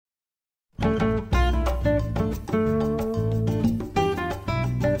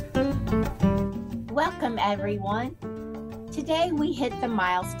everyone. Today we hit the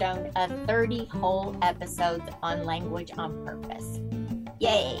milestone of 30 whole episodes on Language on Purpose.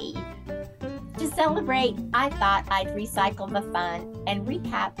 Yay! To celebrate, I thought I'd recycle the fun and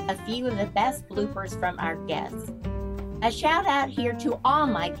recap a few of the best bloopers from our guests. A shout out here to all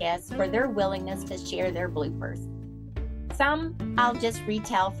my guests for their willingness to share their bloopers. Some I'll just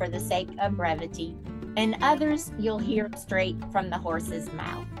retell for the sake of brevity, and others you'll hear straight from the horse's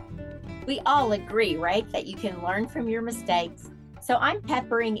mouth. We all agree, right, that you can learn from your mistakes, so I'm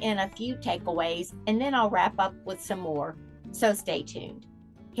peppering in a few takeaways and then I'll wrap up with some more, so stay tuned.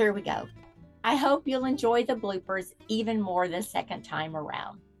 Here we go. I hope you'll enjoy the bloopers even more the second time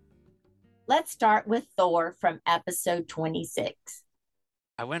around. Let's start with Thor from episode 26.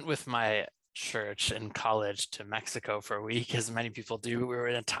 I went with my church in college to Mexico for a week, as many people do. We were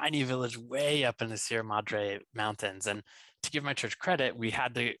in a tiny village way up in the Sierra Madre Mountains. And to give my church credit, we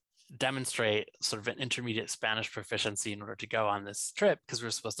had to demonstrate sort of an intermediate Spanish proficiency in order to go on this trip because we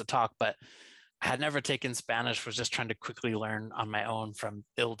were supposed to talk. But I had never taken Spanish, was just trying to quickly learn on my own from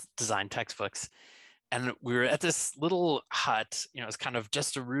ill-designed textbooks. And we were at this little hut, it was kind of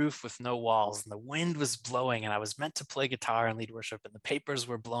just a roof with no walls, and the wind was blowing, and I was meant to play guitar and lead worship, and the papers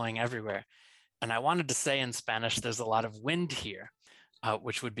were blowing everywhere. And I wanted to say in Spanish, there's a lot of wind here,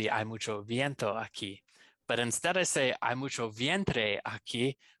 which would be hay mucho viento aquí. But instead I say hay mucho vientre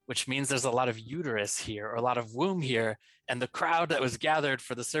aquí, which means there's a lot of uterus here, or a lot of womb here. And the crowd that was gathered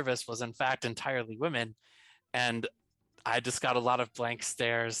for the service was in fact entirely women. And I just got a lot of blank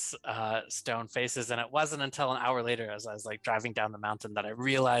stares, stone faces. And it wasn't until an hour later, as I was like driving down the mountain, that I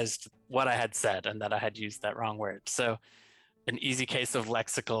realized what I had said and that I had used that wrong word. So an easy case of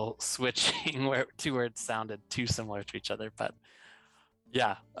lexical switching where two words sounded too similar to each other. But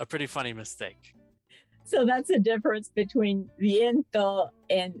yeah, a pretty funny mistake. So that's the difference between viento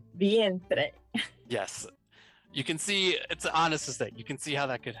and vientre. Yes. You can see, it's an honest mistake. You can see how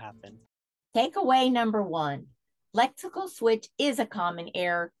that could happen. Takeaway number 1. Lexical switch is a common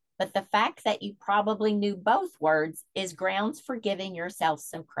error, but the fact that you probably knew both words is grounds for giving yourself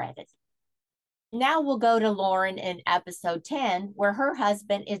some credit. Now we'll go to Lauren in episode 10, where her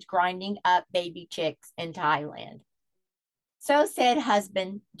husband is grinding up baby chicks in Thailand. So said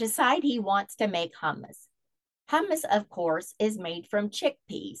husband decide he wants to make hummus. Hummus, of course, is made from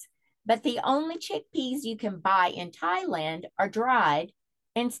chickpeas, but the only chickpeas you can buy in Thailand are dried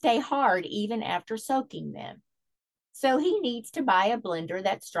and stay hard even after soaking them. So he needs to buy a blender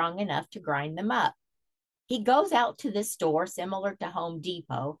that's strong enough to grind them up. He goes out to the store similar to Home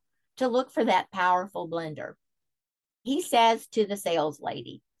Depot to look for that powerful blender. He says to the sales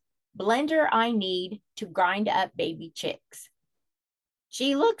lady, "Blender I need to grind up baby chicks."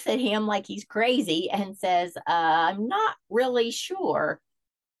 She looks at him like he's crazy and says, "I'm not really sure."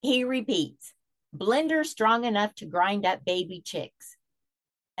 He repeats, "Blender strong enough to grind up baby chicks."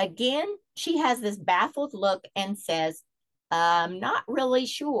 Again, she has this baffled look and says, "I'm not really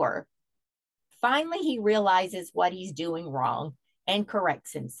sure." Finally, he realizes what he's doing wrong and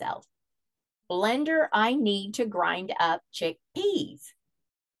corrects himself. "Blender I need to grind up chickpeas."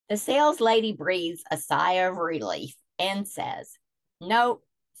 The sales lady breathes a sigh of relief and says, "Nope,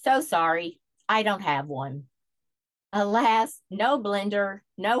 so sorry, I don't have one." Alas, no blender,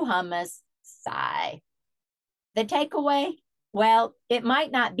 no hummus, sigh. The takeaway? Well, it might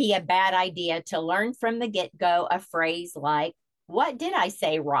not be a bad idea to learn from the get-go a phrase like, "What did I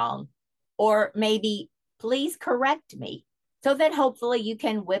say wrong?" Or maybe, "Please correct me," so that hopefully you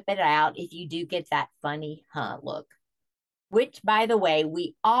can whip it out if you do get that funny look. Which, by the way,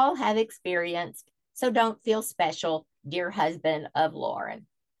 we all have experienced, so don't feel special, dear husband of Lauren.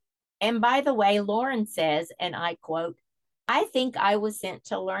 And by the way, Lauren says, and I quote, "I think I was sent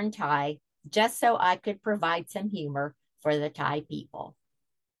to learn Thai just so I could provide some humor for the Thai people."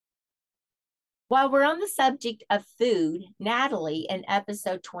 While we're on the subject of food, Natalie in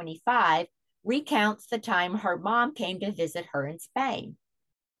episode 25 recounts the time her mom came to visit her in Spain.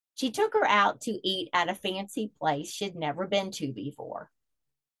 She took her out to eat at a fancy place she'd never been to before.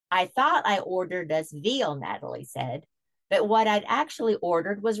 "I thought I ordered us veal," Natalie said, "but what I'd actually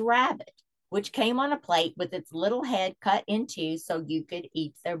ordered was rabbit, which came on a plate with its little head cut in two so you could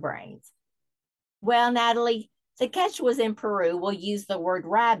eat their brains." Well, Natalie, the catch was in Peru, we'll use the word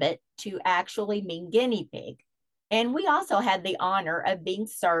rabbit to actually mean guinea pig. And we also had the honor of being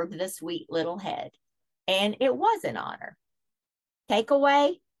served the sweet little head. And it was an honor.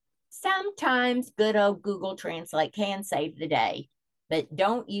 Takeaway? Sometimes good old Google Translate can save the day, but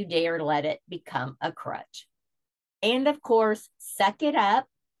don't you dare let it become a crutch. And of course, suck it up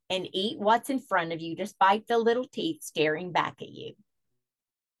and eat what's in front of you despite the little teeth staring back at you.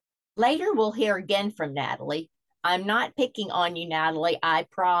 Later, we'll hear again from Natalie. I'm not picking on you, Natalie, I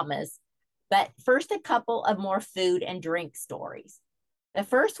promise. But first, a couple of more food and drink stories. The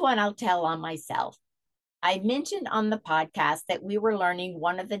first one I'll tell on myself. I mentioned on the podcast that we were learning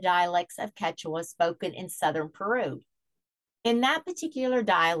one of the dialects of Quechua spoken in southern Peru. In that particular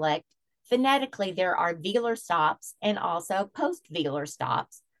dialect, phonetically, there are velar stops and also post-velar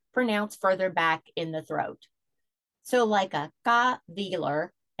stops pronounced further back in the throat. So like a ka velar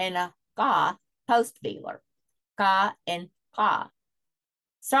and a ka post-velar, ka and ka.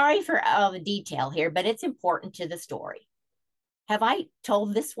 Sorry for all the detail here, but it's important to the story. Have I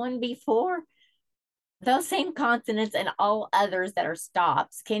told this one before? Those same consonants and all others that are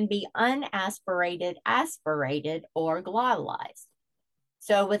stops can be unaspirated, aspirated, or glottalized.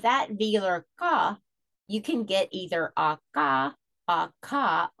 So with that velar ka, you can get either a ka,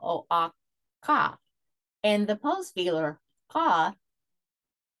 or a ka. And the post-velar ka,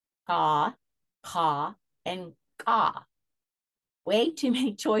 ka, ka, and ka. Way too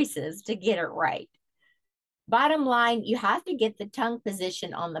many choices to get it right. Bottom line, you have to get the tongue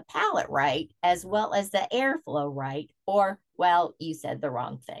position on the palate right, as well as the airflow right, or, well, you said the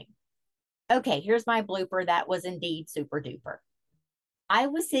wrong thing. Okay, here's my blooper that was indeed super duper. I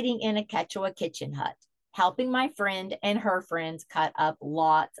was sitting in a Quechua kitchen hut, helping my friend and her friends cut up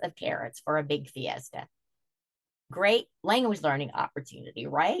lots of carrots for a big fiesta. Great language learning opportunity,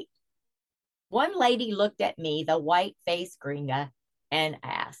 right? One lady looked at me, the white-faced gringa, and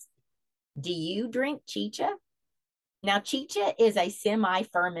asked, "Do you drink chicha?" Now, chicha is a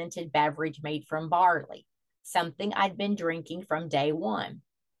semi-fermented beverage made from barley, something I'd been drinking from day one.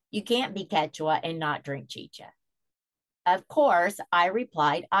 You can't be Quechua and not drink chicha. Of course, I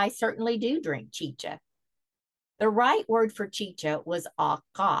replied, I certainly do drink chicha. The right word for chicha was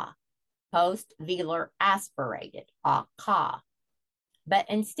aca, post-velar aspirated, aca. But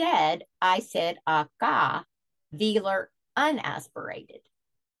instead, I said aca, velar unaspirated.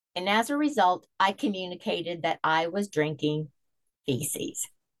 And as a result, I communicated that I was drinking feces.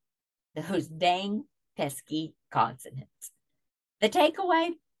 Those dang pesky consonants. The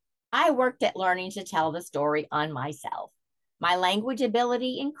takeaway? I worked at learning to tell the story on myself. My language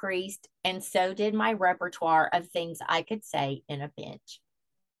ability increased, and so did my repertoire of things I could say in a pinch.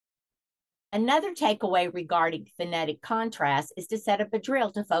 Another takeaway regarding phonetic contrast is to set up a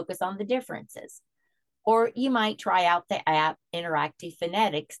drill to focus on the differences. Or you might try out the app Interactive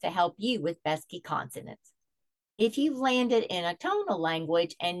Phonetics to help you with pesky consonants. If you've landed in a tonal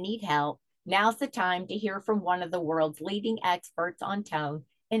language and need help, now's the time to hear from one of the world's leading experts on tone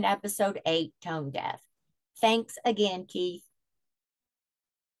in episode 8, Tone Deaf. Thanks again, Keith.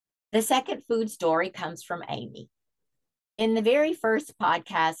 The second food story comes from Amy. In the very first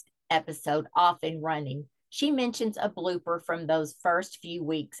podcast episode, Off and Running, she mentions a blooper from those first few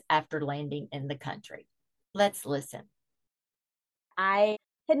weeks after landing in the country. Let's listen. I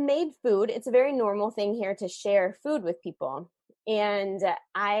had made food. It's a very normal thing here to share food with people. And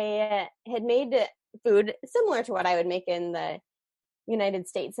I had made food similar to what I would make in the United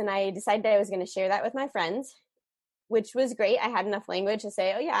States. And I decided I was going to share that with my friends, which was great. I had enough language to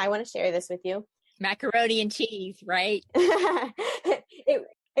say, oh yeah, I want to share this with you. Macaroni and cheese, right?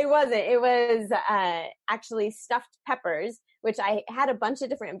 It wasn't. It was actually stuffed peppers, which I had a bunch of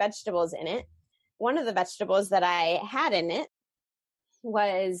different vegetables in it. One of the vegetables that I had in it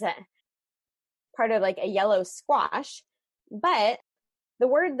was part of like a yellow squash, but the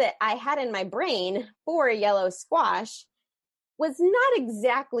word that I had in my brain for a yellow squash was not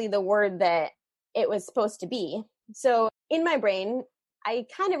exactly the word that it was supposed to be. So in my brain, I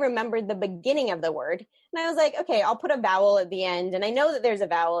kind of remembered the beginning of the word. And I was like, okay, I'll put a vowel at the end. And I know that there's a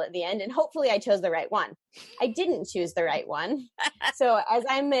vowel at the end. And hopefully I chose the right one. I didn't choose the right one. So as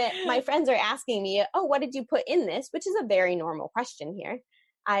my friends are asking me, oh, what did you put in this? Which is a very normal question here.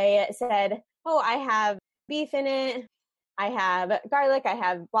 I said, oh, I have beef in it. I have garlic. I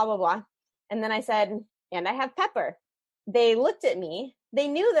have blah, blah, blah. And then I said, and I have pepper. They looked at me. They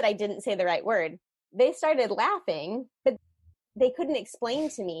knew that I didn't say the right word. They started laughing, but they couldn't explain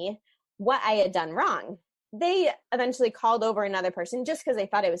to me what I had done wrong. They eventually called over another person just because they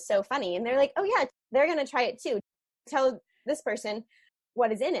thought it was so funny. And they're like, oh yeah, they're going to try it too. Tell this person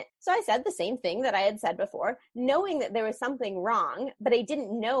what is in it. So I said the same thing that I had said before, knowing that there was something wrong, but I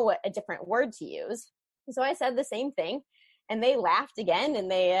didn't know a different word to use. So I said the same thing and they laughed again,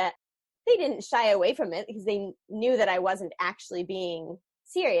 and they didn't shy away from it because they knew that I wasn't actually being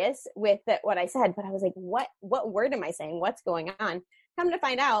serious with what I said. But I was like, what word am I saying? What's going on? Come to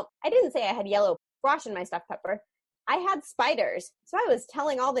find out, I didn't say I had yellow squash in my stuffed pepper. I had spiders. So I was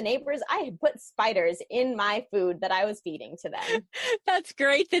telling all the neighbors I had put spiders in my food that I was feeding to them. That's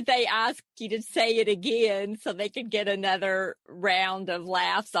great that they asked you to say it again so they could get another round of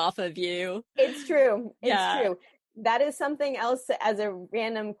laughs off of you. It's true. Yeah. It's true. That is something else as a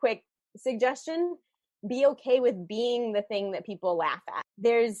random quick suggestion. Be okay with being the thing that people laugh at.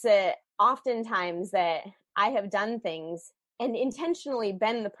 There's oftentimes that I have done things and intentionally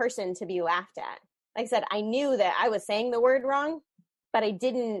been the person to be laughed at. Like I said, I knew that I was saying the word wrong, but I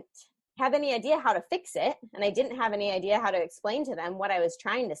didn't have any idea how to fix it. And I didn't have any idea how to explain to them what I was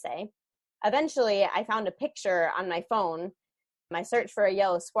trying to say. Eventually, I found a picture on my phone, my search for a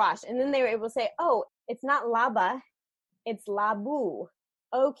yellow squash. And then they were able to say, oh, it's not laba, it's labu.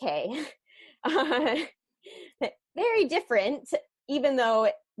 Okay. Very different, even though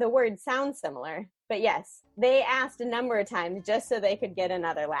the word sounds similar. But yes, they asked a number of times just so they could get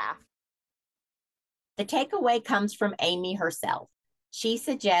another laugh. The takeaway comes from Amy herself. She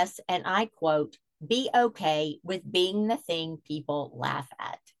suggests, and I quote, be okay with being the thing people laugh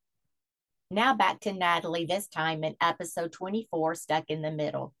at. Now back to Natalie, this time in episode 24, Stuck in the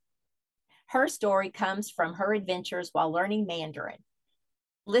Middle. Her story comes from her adventures while learning Mandarin.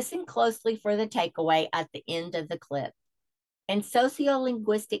 Listen closely for the takeaway at the end of the clip. And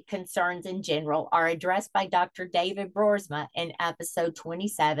sociolinguistic concerns in general are addressed by Dr. David Broersma in episode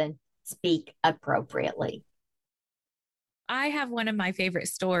 27, Speak Appropriately. I have one of my favorite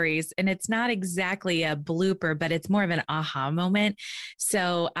stories, and it's not exactly a blooper, but it's more of an aha moment.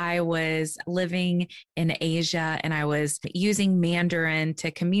 So I was living in Asia and I was using Mandarin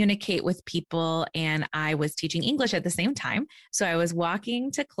to communicate with people, and I was teaching English at the same time. So I was walking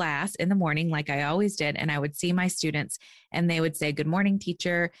to class in the morning like I always did, and I would see my students and they would say, "Good morning,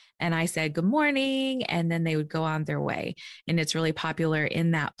 teacher." And I said, "Good morning." And then they would go on their way. And it's really popular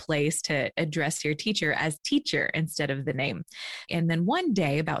in that place to address your teacher as teacher instead of the name. And then one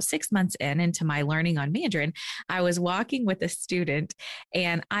day, about 6 months into my learning on Mandarin, I was walking with a student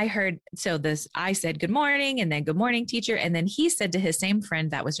and I heard, I said, "Good morning," and then "Good morning, teacher." And then he said to his same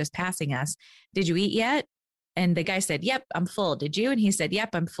friend that was just passing us, "Did you eat yet?" And the guy said, "Yep, I'm full. Did you?" And he said, "Yep,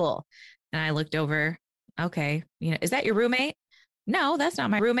 I'm full." And I looked over. Okay. Is that your roommate? No, that's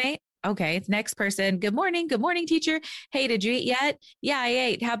not my roommate. Okay. Next person. "Good morning. Good morning, teacher. Hey, did you eat yet?" "Yeah, I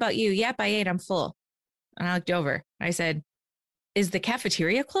ate. How about you?" "Yep, I ate. I'm full." And I looked over. I said, "Is the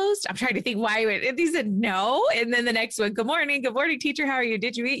cafeteria closed?" I'm trying to think why. And he said, "No." And then the next one, "Good morning. Good morning, teacher. How are you?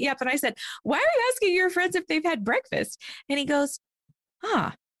 Did you eat?" "Yep." And I said, "Why are you asking your friends if they've had breakfast?" And he goes,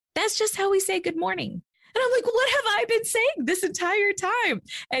 "That's just how we say good morning." And I'm like, "What have I been saying this entire time?"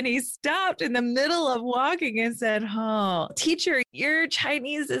 And he stopped in the middle of walking and said, "Oh, teacher, your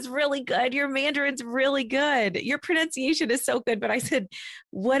Chinese is really good. Your Mandarin's really good. Your pronunciation is so good." But I said,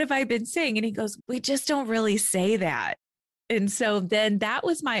 "What have I been saying?" And he goes, "We just don't really say that." And so then that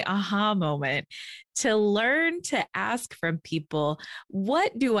was my aha moment, to learn to ask from people,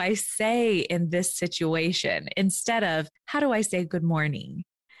 what do I say in this situation? Instead of, how do I say good morning?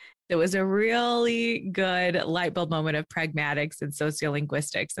 It was a really good light bulb moment of pragmatics and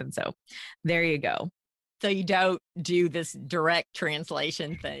sociolinguistics. And so there you go. So you don't do this direct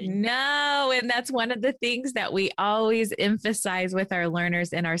translation thing. No, and that's one of the things that we always emphasize with our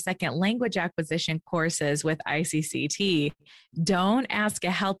learners in our second language acquisition courses with ICCT. Don't ask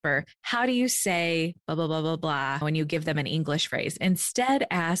a helper, "How do you say blah, blah, blah, blah, blah," when you give them an English phrase. Instead,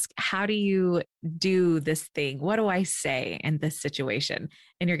 ask, "How do you do this thing? What do I say in this situation?"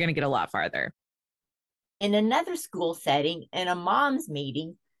 And you're going to get a lot farther. In another school setting, in a mom's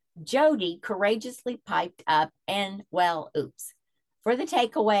meeting, Jody courageously piped up and, well, oops. For the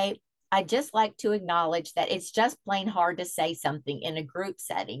takeaway, I'd just like to acknowledge that it's just plain hard to say something in a group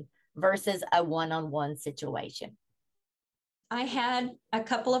setting versus a one-on-one situation. I had a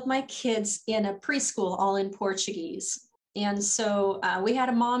couple of my kids in a preschool all in Portuguese. And so we had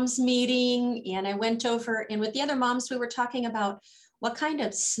a mom's meeting and I went over, and with the other moms, we were talking about what kind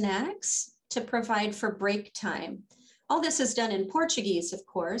of snacks to provide for break time. All this is done in Portuguese, of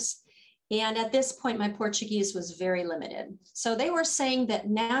course. And at this point, my Portuguese was very limited. So they were saying that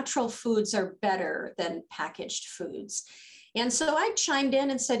natural foods are better than packaged foods. And so I chimed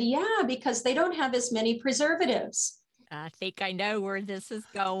in and said, yeah, because they don't have as many preservatives. I think I know where this is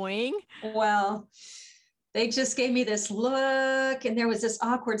going. Well, they just gave me this look and there was this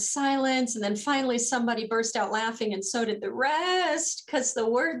awkward silence. And then finally somebody burst out laughing and so did the rest, because the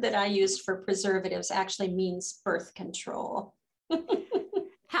word that I used for preservatives actually means birth control.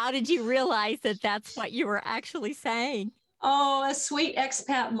 How did you realize that that's what you were actually saying? Oh, a sweet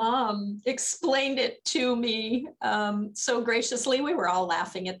expat mom explained it to me so graciously. We were all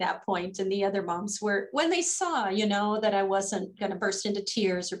laughing at that point, and the other moms were, when they saw, that I wasn't going to burst into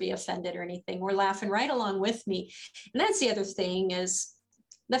tears or be offended or anything, were laughing right along with me. And that's the other thing is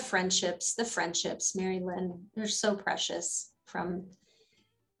the friendships, Mary Lynn, they're so precious from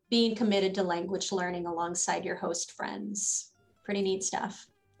being committed to language learning alongside your host friends. Pretty neat stuff.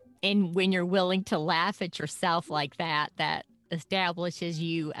 And when you're willing to laugh at yourself like that, that establishes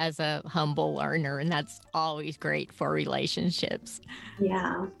you as a humble learner. And that's always great for relationships.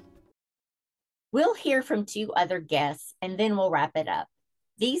 Yeah. We'll hear from 2 other guests and then we'll wrap it up.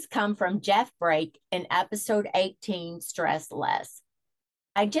 These come from Jeff Brake in episode 18, Stress Less.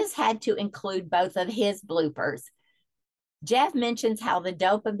 I just had to include both of his bloopers. Jeff mentions how the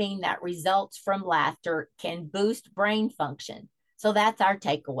dopamine that results from laughter can boost brain function. So that's our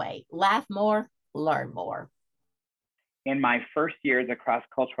takeaway. Laugh more, learn more. In my first year as a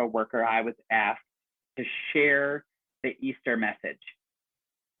cross-cultural worker, I was asked to share the Easter message.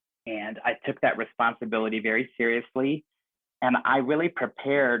 And I took that responsibility very seriously. And I really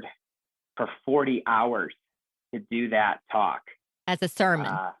prepared for 40 hours to do that talk. As a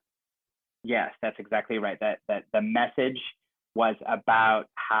sermon. Yes, that's exactly right. That the message was about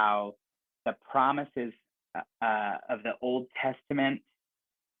how the promises of the Old Testament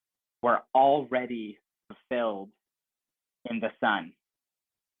were already fulfilled in the Son.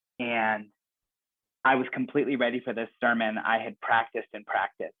 And I was completely ready for this sermon. I had practiced and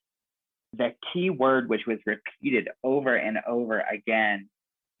practiced. The key word, which was repeated over and over again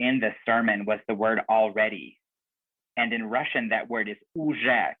in the sermon, was the word already. And in Russian, that word is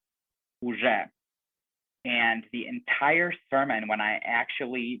уже. And the entire sermon, when I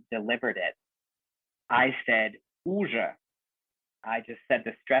actually delivered it, I said уже. I just said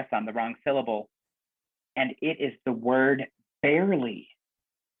the stress on the wrong syllable. And it is the word barely.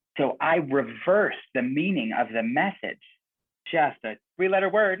 So I reversed the meaning of the message. Just a 3-letter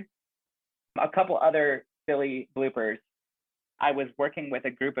word. A couple other silly bloopers. I was working with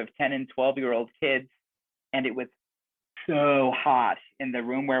a group of 10 and 12-year-old kids, and it was so hot in the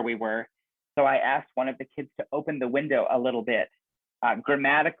room where we were. So I asked one of the kids to open the window a little bit.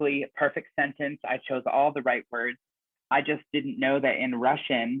 Grammatically, perfect sentence. I chose all the right words. I just didn't know that in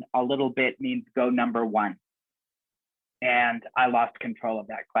Russian, a little bit means go number 1. And I lost control of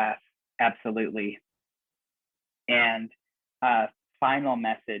that class, absolutely. And a final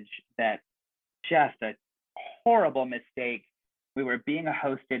message that just a horrible mistake. We were being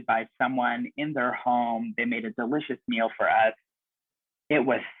hosted by someone in their home. They made a delicious meal for us. It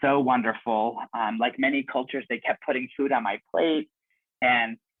was so wonderful. Like many cultures, they kept putting food on my plate.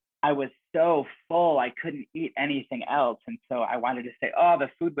 And I was so full, I couldn't eat anything else. And so I wanted to say, oh, the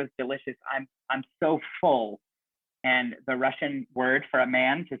food was delicious. I'm so full. And the Russian word for a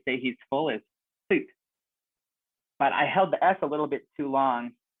man to say he's full is sut. But I held the S a little bit too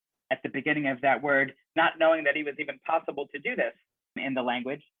long at the beginning of that word, not knowing that it was even possible to do this in the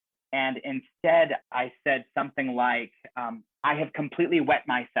language. And instead, I said something like, I have completely wet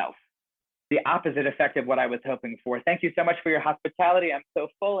myself. The opposite effect of what I was hoping for. Thank you so much for your hospitality. I'm so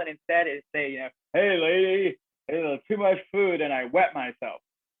full. And instead, it say, hey, lady, too much food, and I wet myself.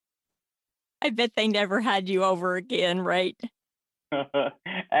 I bet they never had you over again, right?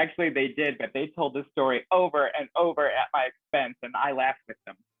 Actually, they did, but they told the story over and over at my expense, and I laughed with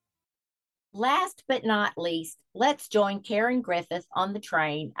them. Last but not least, let's join Karen Griffith on the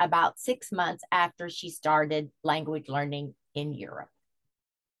train about 6 months after she started language learning in Europe.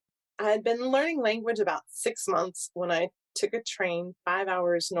 I had been learning language about 6 months when I took a train 5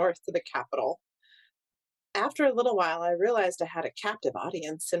 hours north to the capital. After a little while, I realized I had a captive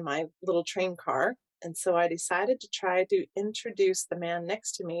audience in my little train car, and so I decided to try to introduce the man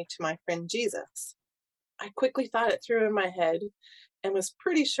next to me to my friend Jesus. I quickly thought it through in my head and was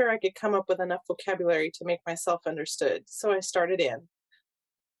pretty sure I could come up with enough vocabulary to make myself understood, so I started in.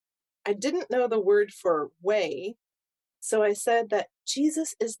 I didn't know the word for way, so I said that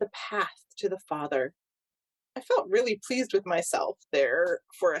Jesus is the path to the Father. I felt really pleased with myself there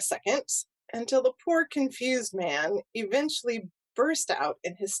for a second, until the poor confused man eventually burst out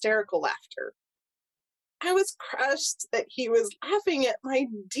in hysterical laughter. I was crushed that he was laughing at my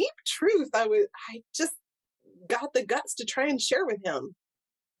deep truth. I just got the guts to try and share with him.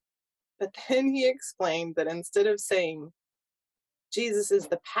 But then he explained that instead of saying Jesus is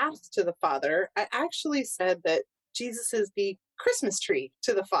the path to the Father, I actually said that Jesus is the Christmas tree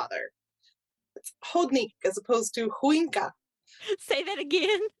to the Father. It's chodnik as opposed to choinka. Say that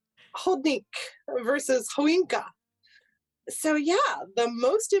again. Chodnik versus choinka. So yeah, the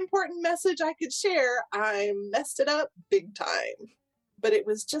most important message I could share, I messed it up big time. But it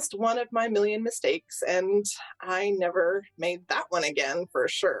was just one of my million mistakes, and I never made that one again for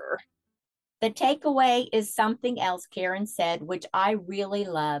sure. The takeaway is something else Karen said, which I really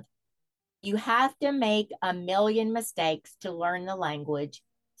love. You have to make a million mistakes to learn the language,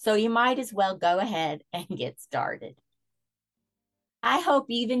 so you might as well go ahead and get started. I hope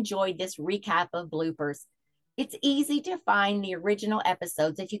you've enjoyed this recap of bloopers. It's easy to find the original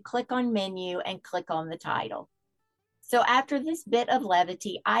episodes if you click on menu and click on the title. So after this bit of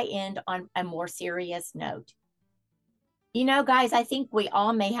levity, I end on a more serious note. You know, guys, I think we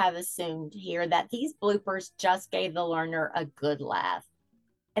all may have assumed here that these bloopers just gave the learner a good laugh.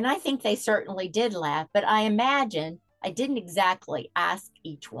 And I think they certainly did laugh, but I imagine I didn't exactly ask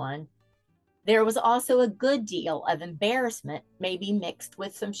each one. There was also a good deal of embarrassment, maybe mixed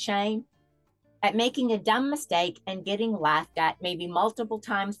with some shame, at making a dumb mistake and getting laughed at maybe multiple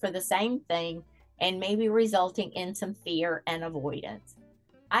times for the same thing, and maybe resulting in some fear and avoidance.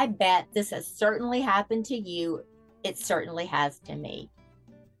 I bet this has certainly happened to you. It certainly has to me.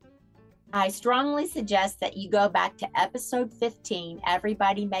 I strongly suggest that you go back to episode 15,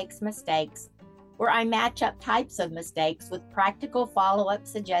 Everybody Makes Mistakes, where I match up types of mistakes with practical follow-up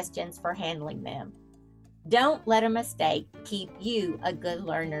suggestions for handling them. Don't let a mistake keep you, a good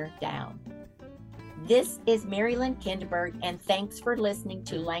learner, down. This is Mary Lynn Kindberg, and thanks for listening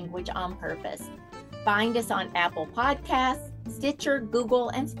to Language on Purpose. Find us on Apple Podcasts, Stitcher, Google,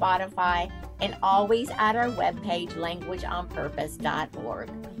 and Spotify, and always at our webpage, languageonpurpose.org.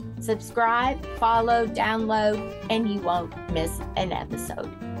 Subscribe, follow, download, and you won't miss an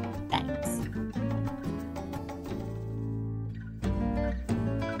episode. Thanks.